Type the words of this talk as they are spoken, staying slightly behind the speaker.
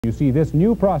You see this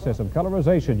new process of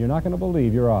colorization, you're not going to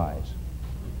believe your eyes.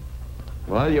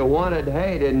 Well, you wanted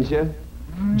hay, didn't you?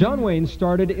 John Wayne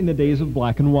started in the days of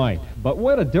black and white, but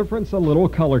what a difference a little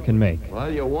color can make.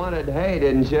 Well, you wanted hay,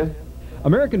 didn't you?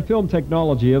 American Film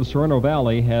Technology of Sorrento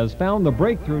Valley has found the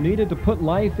breakthrough needed to put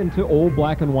life into old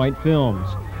black and white films.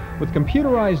 With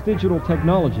computerized digital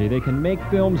technology, they can make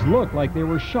films look like they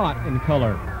were shot in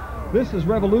color. This has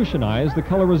revolutionized the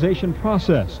colorization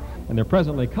process, and they're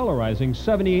presently colorizing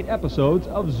 78 episodes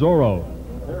of Zorro.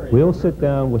 We'll sit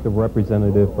down with a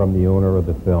representative from the owner of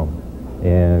the film,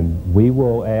 and we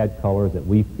will add colors that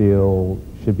we feel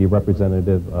should be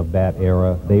representative of that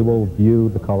era. They will view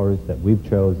the colors that we've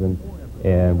chosen,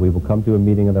 and we will come to a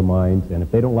meeting of the minds, and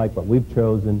if they don't like what we've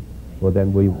chosen, well,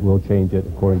 then we will change it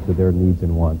according to their needs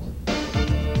and wants.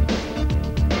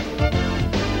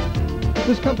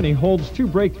 This company holds two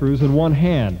breakthroughs in one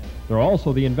hand. They're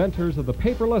also the inventors of the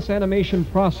paperless animation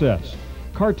process.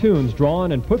 Cartoons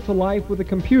drawn and put to life with a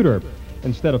computer.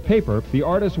 Instead of paper, the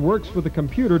artist works with a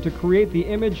computer to create the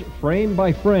image frame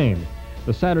by frame.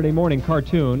 The Saturday morning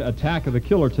cartoon, Attack of the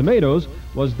Killer Tomatoes,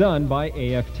 was done by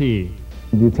AFT.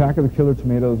 The Attack of the Killer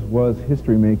Tomatoes was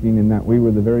history-making in that we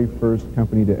were the very first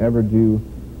company to ever do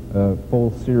a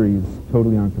full series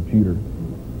totally on computer.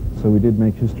 So we did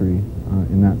make history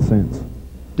in that sense.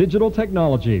 Digital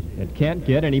technology. It can't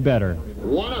get any better.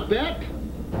 Wanna bet?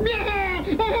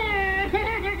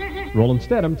 Roland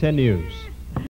Stedham, 10 News.